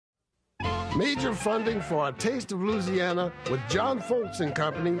Major funding for A Taste of Louisiana with John Folse and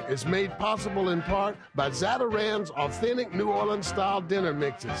Company is made possible in part by Zatarain's authentic New Orleans-style dinner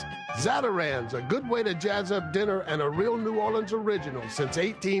mixes. Zatarain's, a good way to jazz up dinner and a real New Orleans original since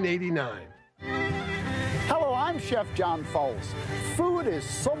 1889. Hello, I'm Chef John Folse. Food is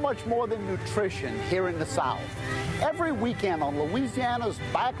so much more than nutrition here in the South. Every weekend on Louisiana's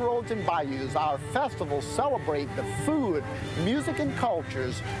back roads and bayous, our festivals celebrate the food, music, and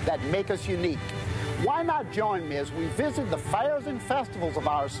cultures that make us unique. Why not join me as we visit the fairs and festivals of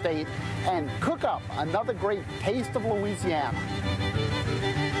our state and cook up another great taste of Louisiana?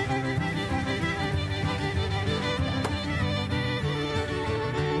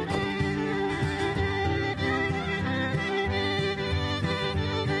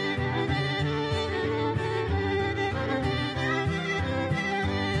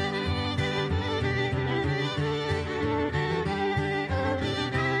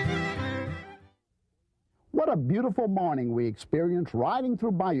 What a beautiful morning we experienced riding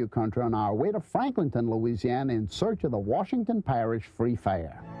through Bayou Country on our way to Franklinton, Louisiana in search of the Washington Parish Free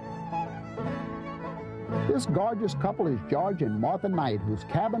Fair. This gorgeous couple is George and Martha Knight, whose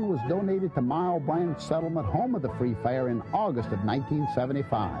cabin was donated to Mile Branch Settlement, home of the Free Fair, in August of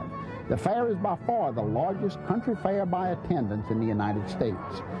 1975. The fair is by far the largest country fair by attendance in the United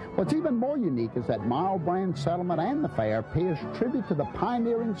States. What's even more unique is that Mile Branch Settlement and the fair pays tribute to the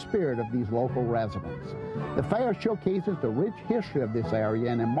pioneering spirit of these local residents. The fair showcases the rich history of this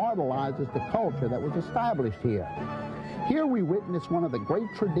area and immortalizes the culture that was established here. Here we witness one of the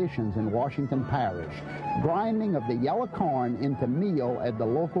great traditions in Washington Parish, grinding of the yellow corn into meal at the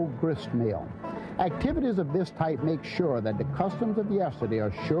local grist mill. Activities of this type make sure that the customs of yesterday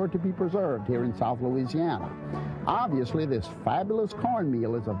are sure to be preserved here in South Louisiana. Obviously, this fabulous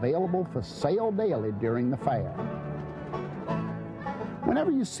cornmeal is available for sale daily during the fair.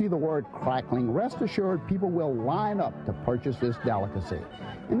 Whenever you see the word crackling, rest assured people will line up to purchase this delicacy.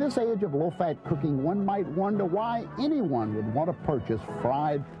 In this age of low-fat cooking, one might wonder why anyone would want to purchase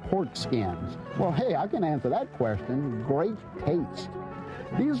fried pork skins. Well, hey, I can answer that question. Great taste.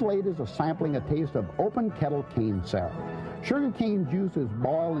 These ladies are sampling a taste of open kettle cane syrup. Sugarcane juice is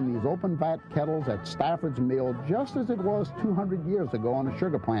boiled in these open vat kettles at Stafford's Mill just as it was 200 years ago on a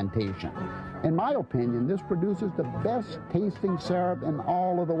sugar plantation. In my opinion, this produces the best tasting syrup in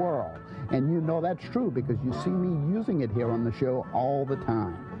all of the world. And you know that's true because you see me using it here on the show all the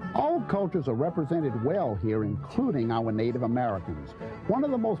time. All cultures are represented well here, including our Native Americans. One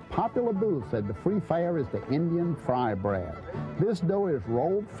of the most popular booths at the Free Fair is the Indian fry bread. This dough is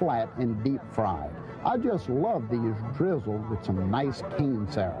rolled flat and deep fried. I just love these drizzled with some nice cane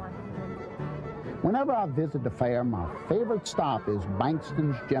syrup. Whenever I visit the fair, my favorite stop is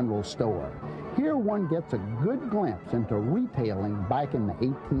Bankston's General Store. Here one gets a good glimpse into retailing back in the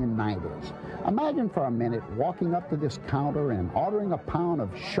 1890s. Imagine for a minute walking up to this counter and ordering a pound of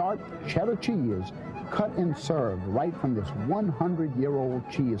sharp cheddar cheese cut and served right from this 100-year-old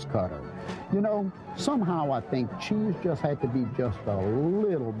cheese cutter. You know, somehow I think cheese just had to be just a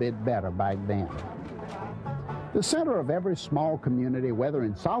little bit better back then. The center of every small community, whether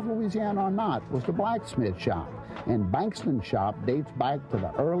in South Louisiana or not, was the blacksmith shop. And Bankston's shop dates back to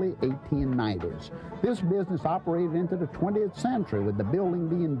the early 1890s. This business operated into the 20th century, with the building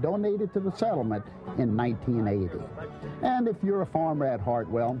being donated to the settlement in 1980. And if you're a farmer at heart,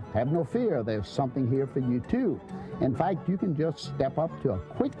 well, have no fear, there's something here for you too. In fact, you can just step up to a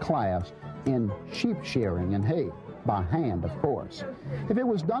quick class in sheep shearing, and hey, by hand, of course. If it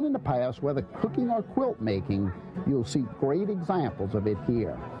was done in the past, whether cooking or quilt making, you'll see great examples of it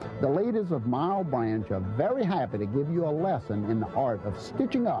here. The ladies of Mile Branch are very happy to give you a lesson in the art of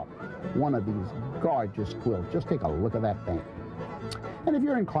stitching up one of these gorgeous quilts. Just take a look at that thing. And if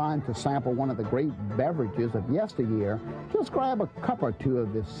you're inclined to sample one of the great beverages of yesteryear, just grab a cup or two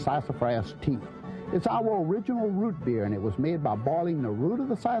of this sassafras tea. It's our original root beer, and it was made by boiling the root of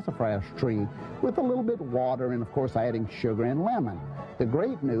the sassafras tree with a little bit of water and, of course, adding sugar and lemon. The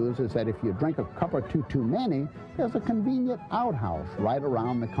great news is that if you drink a cup or two too many, there's a convenient outhouse right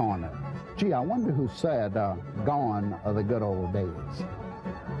around the corner. Gee, I wonder who said, gone are the good old days.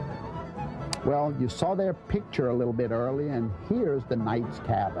 Well, you saw their picture a little bit earlier, and here's the Knight's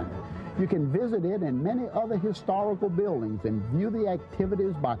cabin. You can visit it and many other historical buildings and view the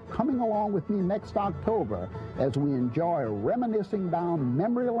activities by coming along with me next October as we enjoy reminiscing down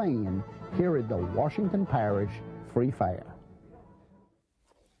memory lane here at the Washington Parish Free Fair.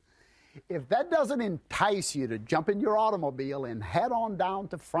 If that doesn't entice you to jump in your automobile and head on down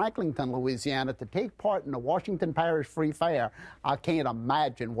to Franklinton, Louisiana to take part in the Washington Parish Free Fair, I can't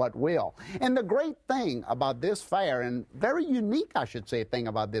imagine what will. And the great thing about this fair, and very unique, I should say, thing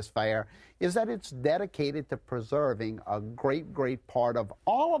about this fair, is that it's dedicated to preserving a great, great part of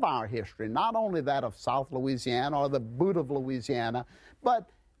all of our history, not only that of South Louisiana or the boot of Louisiana, but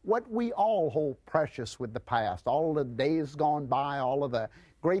what we all hold precious with the past, all the days gone by, all of the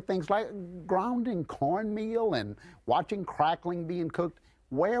great things like grounding cornmeal and watching crackling being cooked.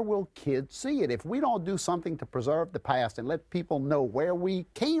 Where will kids see it? If we don't do something to preserve the past and let people know where we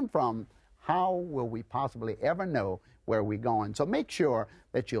came from, how will we possibly ever know where we're going? So make sure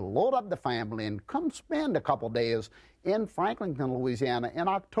that you load up the family and come spend a couple days in Franklinton, Louisiana in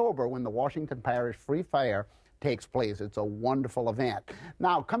October when the Washington Parish Free Fair takes place. It's a wonderful event.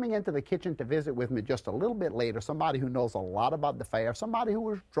 Now, coming into the kitchen to visit with me just a little bit later, somebody who knows a lot about the fair, somebody who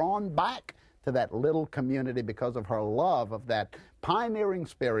was drawn back to that little community because of her love of that pioneering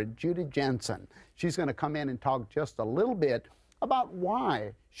spirit, Judy Jenson. She's going to come in and talk just a little bit about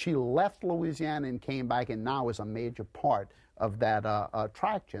why she left Louisiana and came back and now is a major part of that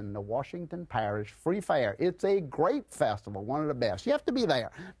attraction, the Washington Parish Free Fair. It's a great festival, one of the best. You have to be there.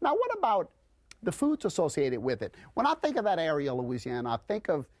 Now, what about the foods associated with it? When I think of that area of Louisiana, I think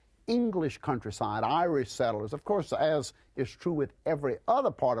of English countryside, Irish settlers. Of course, as is true with every other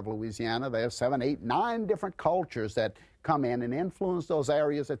part of Louisiana, there's 7, 8, 9 different cultures that come in and influence those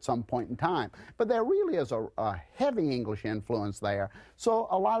areas at some point in time. But there really is a heavy English influence there. So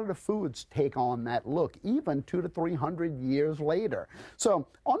a lot of the foods take on that look, even 200 to 300 years later. So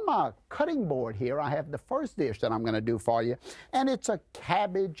on my cutting board here, I have the first dish that I'm going to do for you, and it's a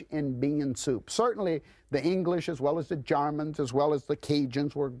cabbage and bean soup. Certainly the English, as well as the Germans, as well as the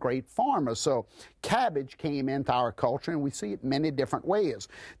Cajuns, were great farmers. So cabbage came into our culture, and we see it many different ways.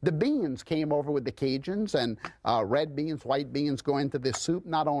 The beans came over with the Cajuns, and red beans, white beans go into this soup,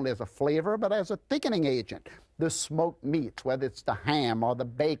 not only as a flavor, but as a thickening agent. The smoked meats, whether it's the ham or the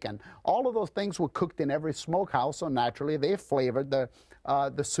bacon, all of those things were cooked in every smokehouse, so naturally they flavored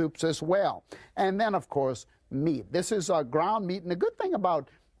the soups as well. And then, of course, meat. This is ground meat, and the good thing about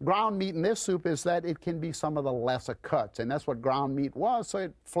ground meat in this soup is that it can be some of the lesser cuts, and that's what ground meat was, so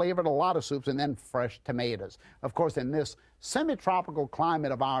it flavored a lot of soups, and then fresh tomatoes. Of course, in this semi-tropical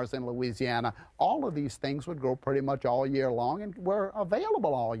climate of ours in Louisiana, all of these things would grow pretty much all year long and were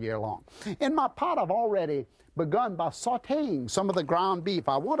available all year long. In my pot, I've already begun by sautéing some of the ground beef.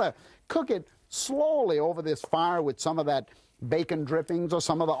 I want to cook it slowly over this fire with some of that bacon drippings or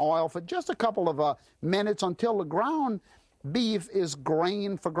some of the oil for just a couple of minutes until the ground beef is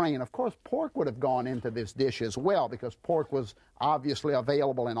grain for grain. Of course, pork would have gone into this dish as well because pork was obviously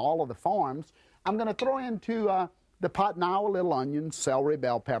available in all of the farms. I'm going to throw into the pot now a little onion, celery,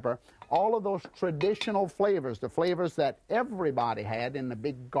 bell pepper, all of those traditional flavors, the flavors that everybody had in the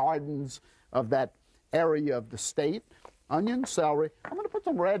big gardens of that area of the state. Onion, celery. I'm going to put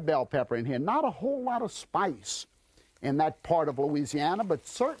some red bell pepper in here. Not a whole lot of spice in that part of Louisiana, but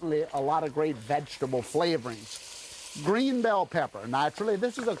certainly a lot of great vegetable flavorings. Green bell pepper, naturally.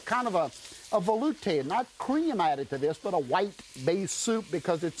 This is a kind of a velouté, not cream added to this, but a white base soup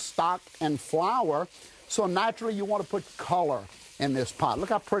because it's stock and flour. So naturally you want to put color in this pot. Look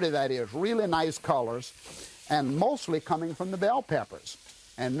how pretty that is. Really nice colors, and mostly coming from the bell peppers.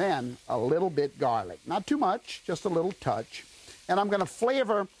 And then a little bit garlic. Not too much, just a little touch. And I'm going to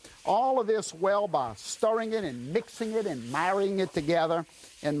flavor all of this well by stirring it and mixing it and marrying it together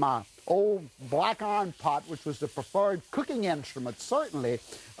in my old black iron pot, which was the preferred cooking instrument, certainly,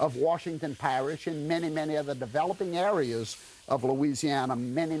 of Washington Parish and many, many other developing areas of Louisiana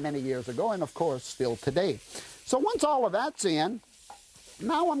many, many years ago, and of course, still today. So once all of that's in,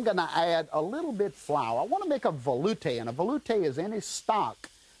 now I'm going to add a little bit flour. I want to make a velouté, and a velouté is any stock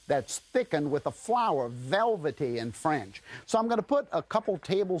that's thickened with a flour, velvety in French. So I'm going to put a couple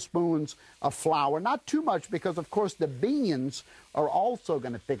tablespoons of flour, not too much because, of course, the beans are also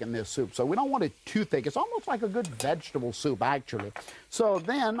going to thicken this soup. So we don't want it too thick. It's almost like a good vegetable soup, actually. So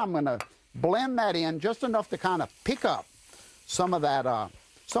then I'm going to blend that in just enough to kind of pick up some of that,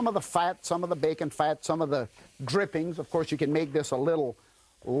 some of the fat, some of the bacon fat, some of the drippings. Of course, you can make this a little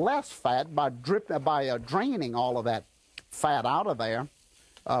less fat by draining all of that fat out of there.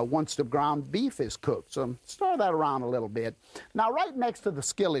 Once the ground beef is cooked. So stir that around a little bit. Now, right next to the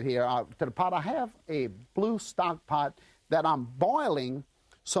skillet here, to the pot, I have a blue stock pot that I'm boiling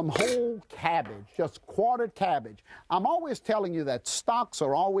some whole cabbage, just quartered cabbage. I'm always telling you that stocks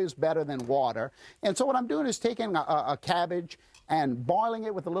are always better than water. And so what I'm doing is taking a cabbage and boiling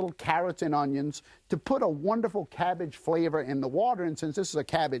it with a little carrots and onions to put a wonderful cabbage flavor in the water. And since this is a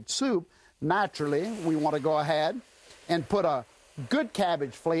cabbage soup, naturally, we want to go ahead and put a good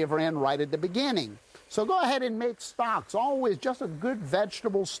cabbage flavor in right at the beginning. So go ahead and make stocks. Always, just a good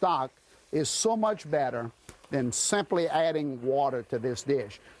vegetable stock is so much better than simply adding water to this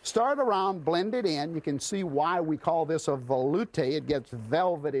dish. Stir it around, blend it in. You can see why we call this a veloute. It gets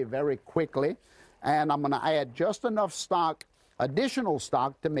velvety very quickly. And I'm going to add just enough stock, additional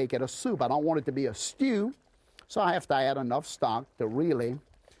stock, to make it a soup. I don't want it to be a stew, so I have to add enough stock to really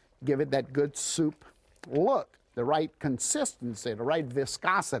give it that good soup look, the right consistency, the right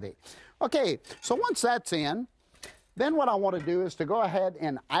viscosity. Okay, so once that's in, then what I want to do is to go ahead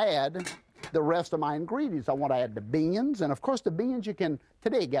and add the rest of my ingredients. I want to add the beans, and of course the beans you can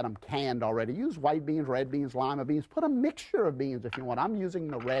today get them canned already. Use white beans, red beans, lima beans. Put a mixture of beans if you want. I'm using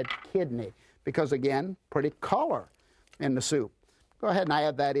the red kidney because, again, pretty color in the soup. Go ahead and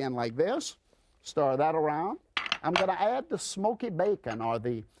add that in like this. Stir that around. I'm going to add the smoky bacon or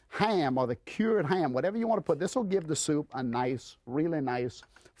the ham or the cured ham, whatever you want to put. This will give the soup a nice, really nice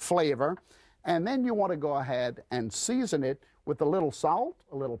flavor. And then you want to go ahead and season it with a little salt,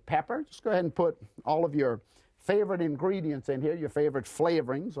 a little pepper. Just go ahead and put all of your favorite ingredients in here, your favorite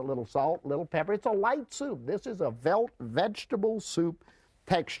flavorings, a little salt, a little pepper. It's a light soup. This is a vegetable soup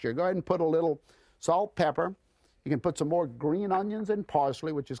texture. Go ahead and put a little salt, pepper. You can put some more green onions and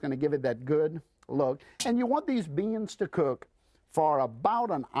parsley, which is going to give it that good look. And you want these beans to cook for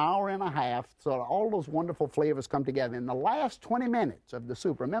about an hour and a half so that all those wonderful flavors come together. In the last 20 minutes of the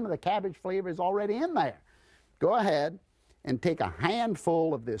soup, remember the cabbage flavor is already in there. Go ahead and take a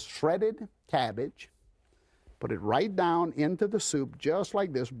handful of this shredded cabbage, put it right down into the soup just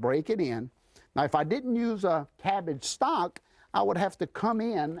like this, break it in. Now, if I didn't use a cabbage stock, I would have to come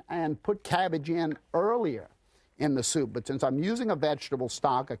in and put cabbage in earlier in the soup. But since I'm using a vegetable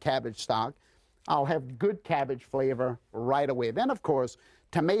stock, a cabbage stock, I'll have good cabbage flavor right away. Then, of course,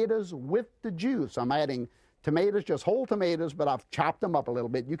 tomatoes with the juice. I'm adding tomatoes, just whole tomatoes, but I've chopped them up a little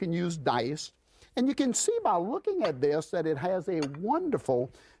bit. You can use diced. And you can see by looking at this that it has a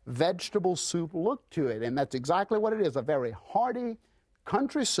wonderful vegetable soup look to it. And that's exactly what it is, a very hearty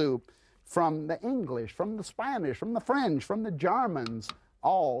country soup from the English, from the Spanish, from the French, from the Germans,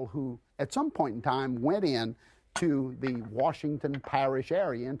 all who at some point in time went in to the Washington Parish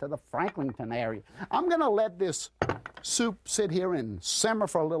area, into the Franklinton area. I'm going to let this soup sit here and simmer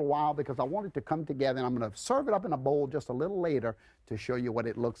for a little while because I want it to come together, and I'm going to serve it up in a bowl just a little later to show you what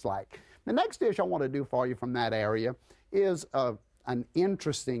it looks like. The next dish I want to do for you from that area is an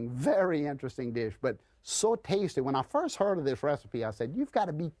interesting, very interesting dish, but so tasty. When I first heard of this recipe, I said, you've got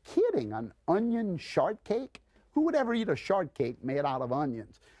to be kidding, an onion shortcake? Who would ever eat a shortcake made out of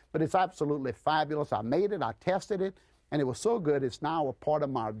onions? But it's absolutely fabulous. I made it, I tested it, and it was so good, it's now a part of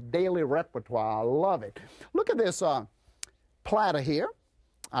my daily repertoire. I love it. Look at this platter here.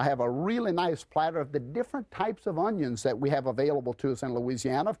 I have a really nice platter of the different types of onions that we have available to us in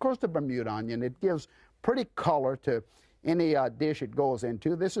Louisiana. Of course, the Bermuda onion. It gives pretty color to any dish it goes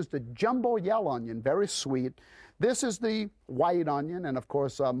into. This is the jumbo yellow onion, very sweet. This is the white onion, and of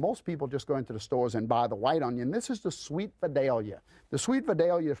course, most people just go into the stores and buy the white onion. This is the sweet Vidalia. The sweet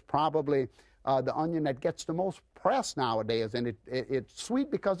Vidalia is probably the onion that gets the most press nowadays, and it's sweet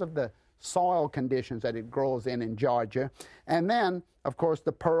because of the soil conditions that it grows in Georgia. And then, of course,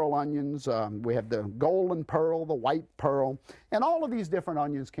 the pearl onions. We have the golden pearl, the white pearl, and all of these different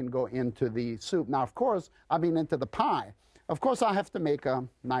onions can go into the soup. Now, of course, into the pie. Of course, I have to make a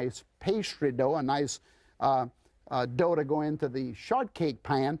nice pastry dough, a nice dough to go into the shortcake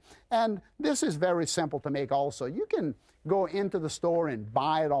pan, and this is very simple to make also. You can go into the store and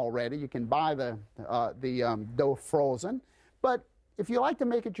buy it already. You can buy the dough frozen, but if you like to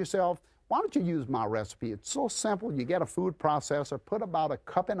make it yourself, why don't you use my recipe? It's so simple. You get a food processor, put about 1 1/4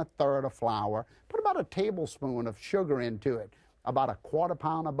 cups of flour, put about 1 tablespoon of sugar into it, about 1/4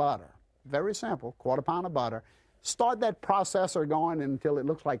 pound of butter. Very simple, 1/4 pound of butter. Start that processor going until it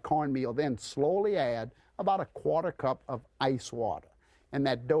looks like cornmeal, then slowly add about 1/4 cup of ice water. And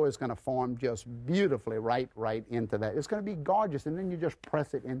that dough is going to form just beautifully right into that. It's going to be gorgeous, and then you just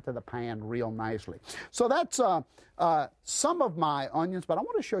press it into the pan real nicely. So that's some of my onions, but I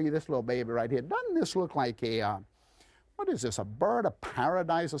want to show you this little baby right here. Doesn't this look like a, what is this, a bird of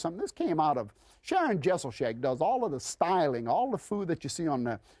paradise or something? This came out of, Sharon Jesselshek does all of the styling, all the food that you see on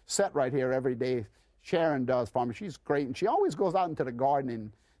the set right here every day. Sharon does for me. She's great, and she always goes out into the garden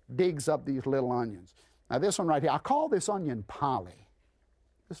and digs up these little onions. Now this one right here, I call this onion Polly.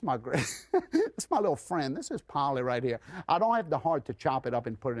 This is my this is my little friend. This is Polly right here. I don't have the heart to chop it up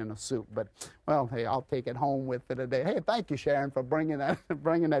and put it in a soup, but, well, hey, I'll take it home with me today. Hey, thank you, Sharon, for bringing that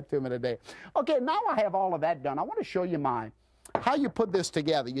to me today. Okay, now I have all of that done. I want to show you how you put this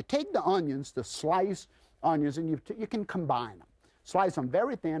together. You take the onions, the sliced onions, and you can combine them. Slice them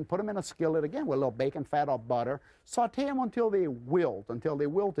very thin, put them in a skillet, again, with a little bacon fat or butter. Saute them until they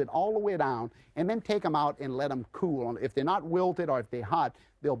wilted all the way down, and then take them out and let them cool. If they're not wilted or if they're hot,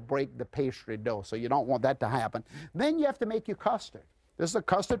 they'll break the pastry dough, so you don't want that to happen. Then you have to make your custard. This is a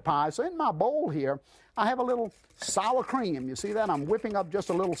custard pie. So in my bowl here, I have a little sour cream. You see that? I'm whipping up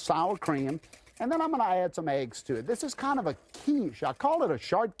just a little sour cream, and then I'm going to add some eggs to it. This is kind of a quiche. I call it a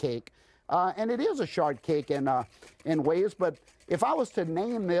shortcake, and it is a shortcake in ways, but if I was to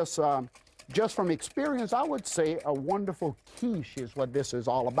name this just from experience, I would say a wonderful quiche is what this is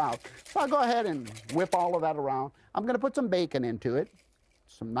all about. So I'll go ahead and whip all of that around. I'm going to put some bacon into it,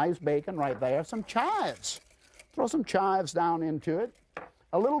 some nice bacon right there, some chives. Throw some chives down into it.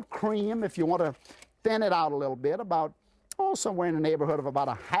 A little cream if you want to thin it out a little bit, about, somewhere in the neighborhood of about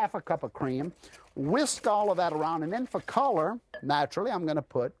a half a cup of cream. Whisk all of that around, and then for color, naturally, I'm going to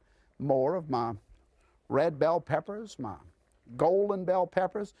put more of my red bell peppers, my golden bell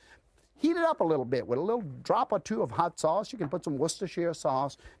peppers. Heat it up a little bit with a little drop or two of hot sauce. You can put some Worcestershire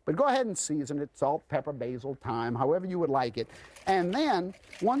sauce, but go ahead and season it, salt, pepper, basil, thyme, however you would like it. And then,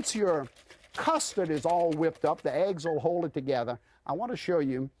 once your custard is all whipped up, the eggs will hold it together. I want to show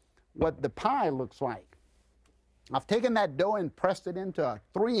you what the pie looks like. I've taken that dough and pressed it into a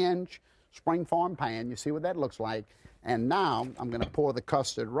 3-inch spring form pan. You see what that looks like. And now I'm going to pour the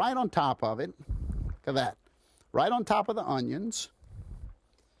custard right on top of it. Look at that. Right on top of the onions.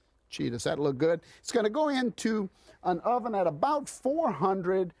 Gee, does that look good? It's going to go into an oven at about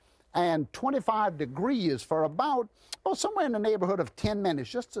 425 degrees for about, somewhere in the neighborhood of 10 minutes,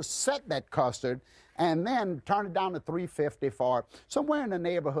 just to set that custard, and then turn it down to 350 for somewhere in the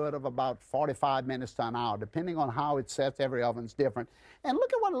neighborhood of about 45 minutes to an hour, depending on how it sets. Every oven's different. And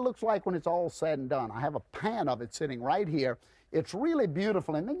look at what it looks like when it's all said and done. I have a pan of it sitting right here. It's really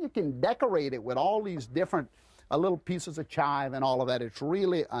beautiful, and then you can decorate it with all these different little pieces of chive and all of that. It's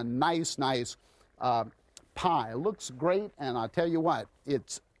really a nice pie. It looks great, and I'll tell you what,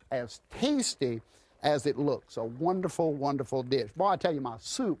 it's as tasty as it looks. A wonderful, wonderful dish. Boy, I tell you, my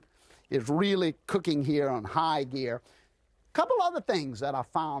soup is really cooking here on high gear. A couple other things that I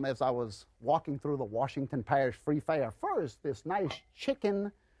found as I was walking through the Washington Parish Free Fair. First, this nice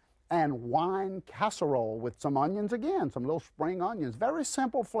chicken and wine casserole with some onions again, some little spring onions. Very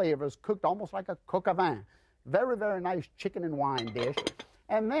simple flavors, cooked almost like a coq au vin. Very, very nice chicken and wine dish.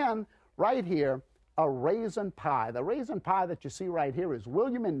 And then, right here, a raisin pie. The raisin pie that you see right here is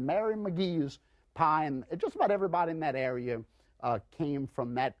William and Mary McGee's pie, and just about everybody in that area came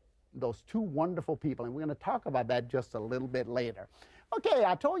from those two wonderful people, and we're going to talk about that just a little bit later. Okay,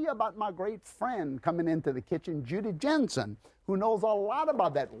 I told you about my great friend coming into the kitchen, Judy Jenson, who knows a lot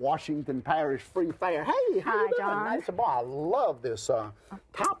about that Washington Parish Free Fair. Hey, how you doing? John. Nice. Boy, I love this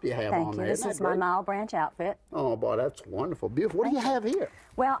top you have on there. Thank you. This is my Mile Branch outfit. Oh, boy, that's wonderful. Beautiful. What do you have here?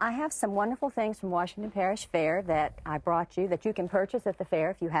 Well, I have some wonderful things from Washington Parish Fair that I brought you that you can purchase at the fair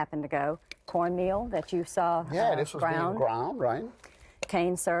if you happen to go. Cornmeal that you saw this was being ground, right?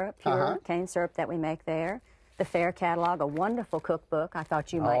 Cane syrup, pure cane syrup that we make there. The fair catalog, a wonderful cookbook. I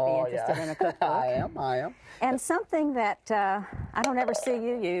thought you might be interested in a cookbook. I am. And something that I don't ever see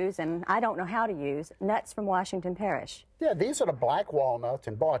you use, and I don't know how to use, nuts from Washington Parish. Yeah, these are the black walnuts,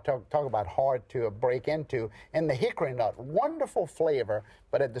 and boy, talk about hard to break into. And the hickory nut, wonderful flavor,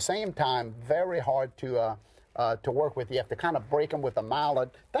 but at the same time, very hard to work with. You have to kind of break them with a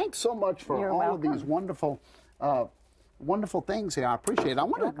mallet. Thanks so much for You're all welcome. of these wonderful things here. I appreciate it. I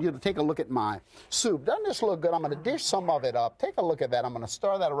want you to take a look at my soup. Doesn't this look good? I'm going to dish some of it up. Take a look at that. I'm going to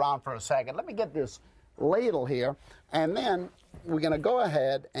stir that around for a second. Let me get this ladle here, and then we're going to go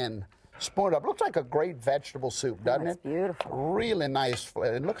ahead and spoon it up. Looks like a great vegetable soup, doesn't it? It's beautiful. Really nice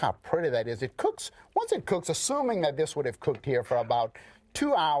flavor. And look how pretty that is. It cooks, once it cooks, assuming that this would have cooked here for about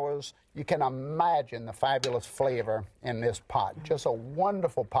 2 hours, you can imagine the fabulous flavor in this pot. Just a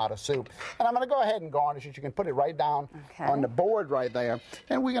wonderful pot of soup. And I'm going to go ahead and garnish it. You can put it right down on the board right there.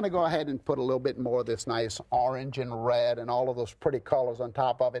 And we're going to go ahead and put a little bit more of this nice orange and red and all of those pretty colors on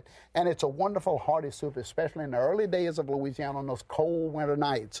top of it. And it's a wonderful hearty soup, especially in the early days of Louisiana on those cold winter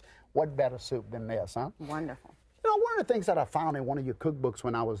nights. What better soup than this, huh? Wonderful. You know, one of the things that I found in one of your cookbooks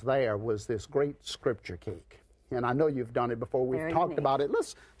when I was there was this great scripture cake. And I know you've done it before. We've talked about it.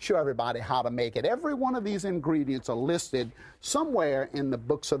 Let's show everybody how to make it. Every one of these ingredients are listed somewhere in the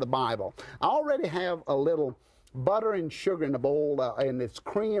books of the Bible. I already have a little butter and sugar in a bowl, and it's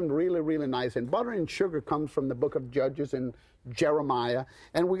creamed really, really nice. And butter and sugar comes from the book of Judges and Jeremiah.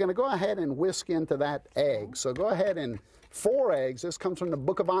 And we're going to go ahead and whisk into that egg. So go ahead and 4 eggs. This comes from the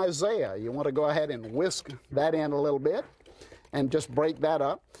book of Isaiah. You want to go ahead and whisk that in a little bit and just break that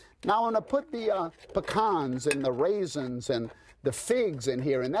up. Now I'm going to put the pecans and the raisins and the figs in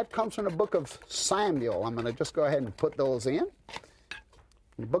here, and that comes from the book of Samuel. I'm going to just go ahead and put those in.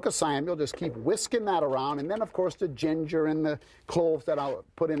 The book of Samuel, just keep whisking that around. And then, of course, the ginger and the cloves that I'll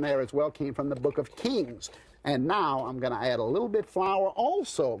put in there as well came from the book of Kings. And now I'm going to add a little bit flour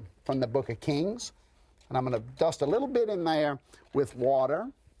also from the book of Kings. And I'm going to dust a little bit in there with water,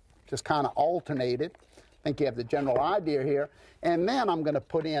 just kind of alternate it. I think you have the general idea here. And then I'm going to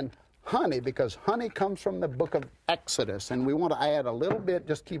put in honey, because honey comes from the book of Exodus. And we want to add a little bit,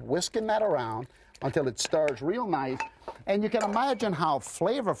 just keep whisking that around until it stirs real nice. And you can imagine how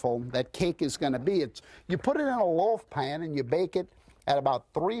flavorful that cake is going to be. You put it in a loaf pan and you bake it at about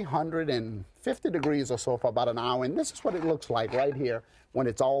 350 degrees or so for about an hour. And this is what it looks like right here when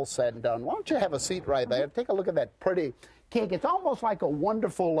it's all said and done. Why don't you have a seat right there? Take a look at that pretty cake. It's almost like a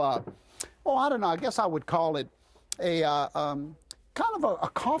wonderful, oh, I don't know, I guess I would call it a kind of a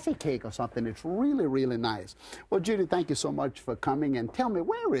coffee cake or something. It's really, really nice. Well, Judy, thank you so much for coming. And tell me,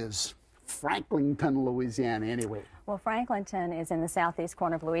 where is Franklinton, Louisiana, anyway? Well, Franklinton is in the southeast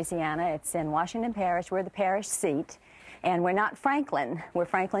corner of Louisiana. It's in Washington Parish. We're the parish seat. And we're not Franklin. We're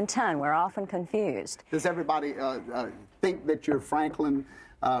Franklinton. We're often confused. Does everybody think that you're Franklin,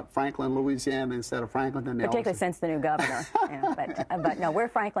 Louisiana, instead of Franklinton? Particularly since the new governor. Yeah, but no, we're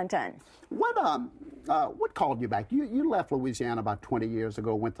Franklinton. What called you back? You left Louisiana about 20 years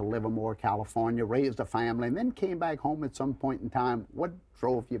ago, went to Livermore, California, raised a family, and then came back home at some point in time. What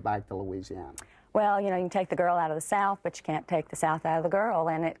drove you back to Louisiana? Well, you know, you can take the girl out of the South, but you can't take the South out of the girl,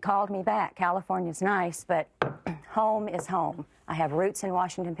 and it called me back. California's nice, but home is home. I have roots in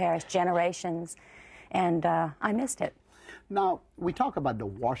Washington Parish, generations, and I missed it. Now, we talk about the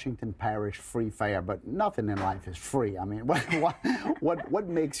Washington Parish Free Fair, but nothing in life is free. I mean, what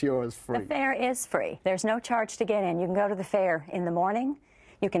makes yours free? The fair is free. There's no charge to get in. You can go to the fair in the morning,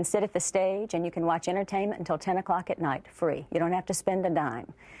 you can sit at the stage, and you can watch entertainment until 10 o'clock at night, free. You don't have to spend a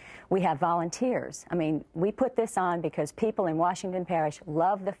dime. We have volunteers. I mean, we put this on because people in Washington Parish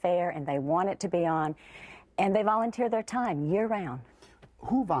love the fair and they want it to be on, and they volunteer their time year-round.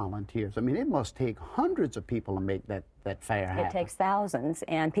 Who volunteers? I mean, it must take hundreds of people to make that fair happen. It takes thousands,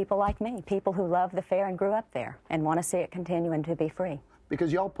 and people like me, people who love the fair and grew up there and want to see it continue and to be free.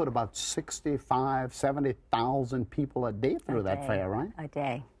 Because y'all put about 65,000, 70,000 people a day through that fair, right? A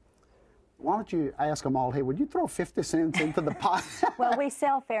day. Why don't you ask them all, hey, would you throw 50 cents into the pot? Well, we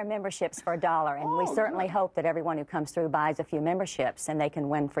sell fair memberships for $1, and we certainly hope that everyone who comes through buys a few memberships and they can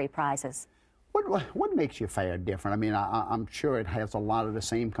win free prizes. What makes your fair different? I mean, I'm sure it has a lot of the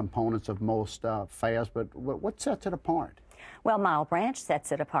same components of most fairs, but what sets it apart? Well, Mile Branch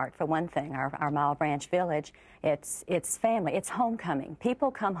sets it apart, for one thing. Our Mile Branch Village, it's family, it's homecoming.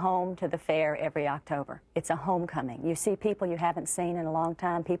 People come home to the fair every October. It's a homecoming. You see people you haven't seen in a long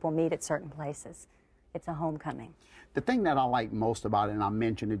time. People meet at certain places. It's a homecoming. The thing that I like most about it, and I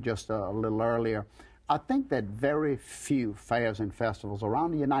mentioned it just a little earlier, I think that very few fairs and festivals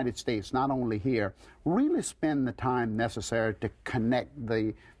around the United States, not only here, really spend the time necessary to connect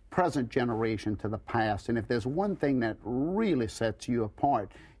the present generation to the past. And if there's one thing that really sets you apart,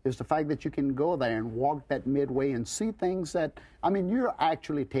 is the fact that you can go there and walk that midway and see things that, I mean, you're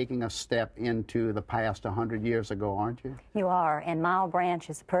actually taking a step into the past 100 years ago, aren't you? You are, and Mile Branch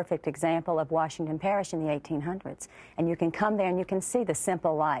is a perfect example of Washington Parish in the 1800s. And you can come there and you can see the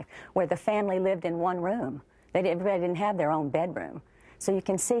simple life, where the family lived in one room. Everybody didn't have their own bedroom. So you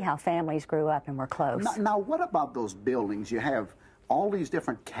can see how families grew up and were close. Now what about those buildings? You have all these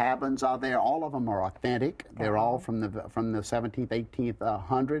different cabins out there. All of them are authentic. They're all from the 17th, 18th,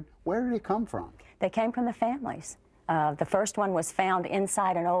 100. Where did they come from? They came from the families. The first one was found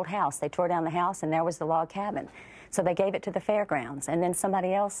inside an old house. They tore down the house, and there was the log cabin. So they gave it to the fairgrounds, and then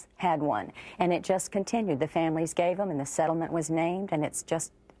somebody else had one. And it just continued. The families gave them, and the settlement was named, and it's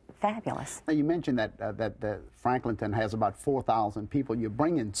just fabulous. Now, you mentioned that Franklinton has about 4,000 people. You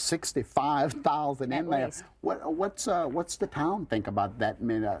bring in 65,000 in there. What's the town think about that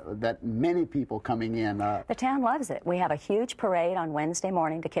many people coming in? The town loves it. We have a huge parade on Wednesday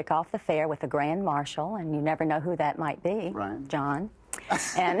morning to kick off the fair with the Grand Marshal, and you never know who that might be. Right. John.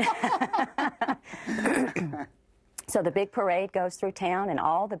 And so the big parade goes through town, and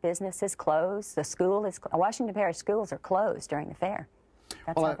all the business is closed. The school is, Washington Parish schools are closed during the fair.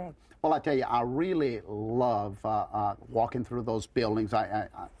 That's how big. Well, I tell you, I really love walking through those buildings.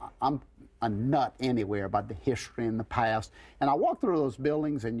 I'm a nut anywhere about the history and the past. And I walk through those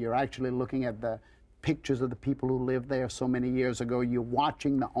buildings, and you're actually looking at the pictures of the people who lived there so many years ago. You're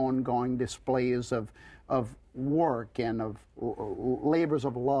watching the ongoing displays of work and of labors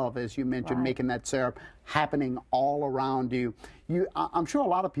of love, as you mentioned, right. making that syrup happening all around you. I'm sure a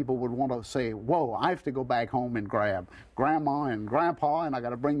lot of people would want to say, whoa, I have to go back home and grab Grandma and Grandpa, and I got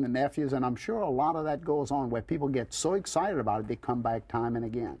to bring the nephews. And I'm sure a lot of that goes on where people get so excited about it, they come back time and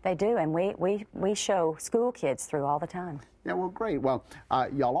again. They do, and we show school kids through all the time. Yeah, well, great. Well,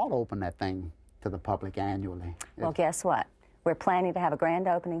 y'all ought to open that thing to the public annually. Well, guess what? We're planning to have a grand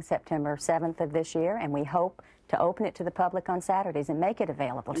opening September 7th of this year, and we hope to open it to the public on Saturdays and make it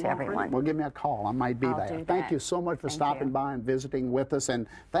available to everyone. Well, give me a call. I might be I'll there. do that. Thank you so much for stopping by and visiting with us, and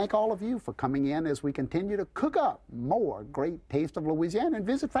thank all of you for coming in as we continue to cook up more great Taste of Louisiana and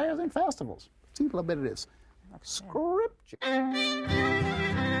visit fairs and festivals. See a little bit of this scripture.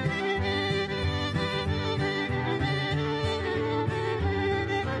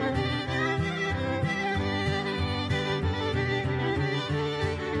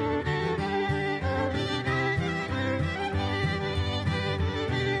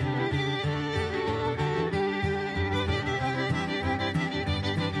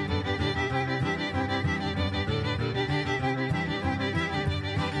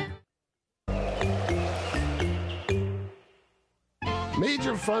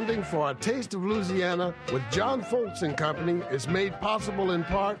 Major funding for A Taste of Louisiana with John Folse and Company is made possible in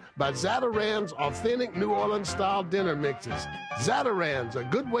part by Zatarain's authentic New Orleans-style dinner mixes. Zatarain's, a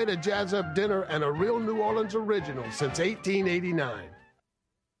good way to jazz up dinner and a real New Orleans original since 1889.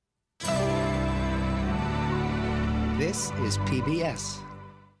 This is PBS.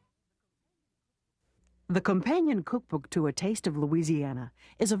 The companion cookbook to A Taste of Louisiana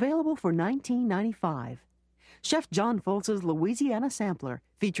is available for $19.95. Chef John Folse's Louisiana Sampler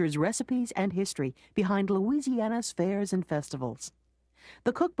features recipes and history behind Louisiana's fairs and festivals.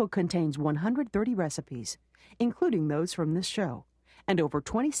 The cookbook contains 130 recipes, including those from this show, and over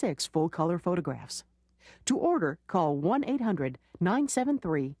 26 full-color photographs. To order, call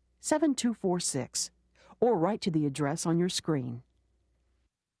 1-800-973-7246 or write to the address on your screen.